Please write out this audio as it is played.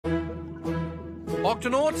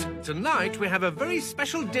Octonauts, tonight we have a very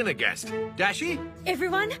special dinner guest. Dashi?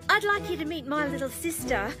 Everyone, I'd like you to meet my little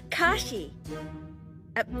sister, Kashi.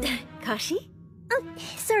 Kashi? Oh,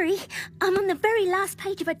 sorry. I'm on the very last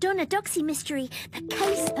page of a Donna Doxy mystery, The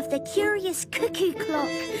Case of the Curious Cuckoo Clock.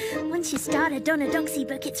 Once you start a Donna Doxy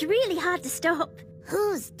book, it's really hard to stop.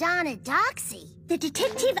 Who's Donna Doxy? The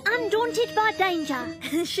detective undaunted by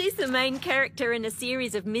danger. She's the main character in a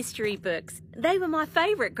series of mystery books. They were my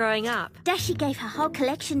favourite growing up. Dashi gave her whole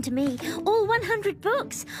collection to me, all 100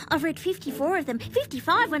 books. I've read 54 of them,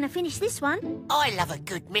 55 when I finish this one. I love a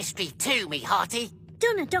good mystery too, me hearty.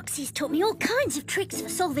 Donna Doxy's taught me all kinds of tricks for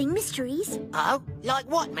solving mysteries. Oh, like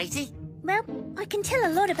what, matey? Well, I can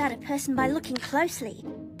tell a lot about a person by looking closely.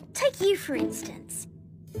 Take you, for instance.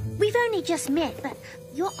 We've only just met, but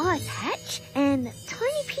your eye patch and the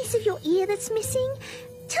tiny piece of your ear that's missing,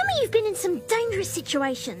 tell me you've been in some dangerous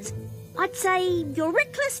situations. I'd say you're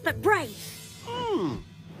reckless but brave.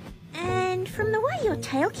 And from the way your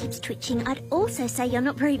tail keeps twitching, I'd also say you're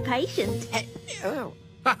not very patient. Oh.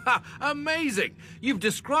 Amazing! You've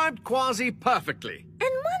described Quasi perfectly.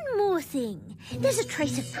 And one more thing. There's a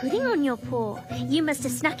trace of pudding on your paw. You must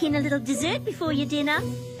have snuck in a little dessert before your dinner.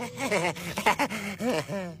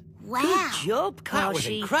 Wow. Good job, Kashi. That was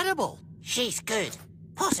incredible. She's good.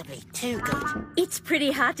 Possibly too good. It's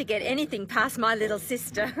pretty hard to get anything past my little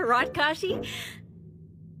sister, right, Kashi?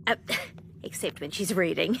 Except when she's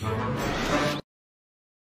reading.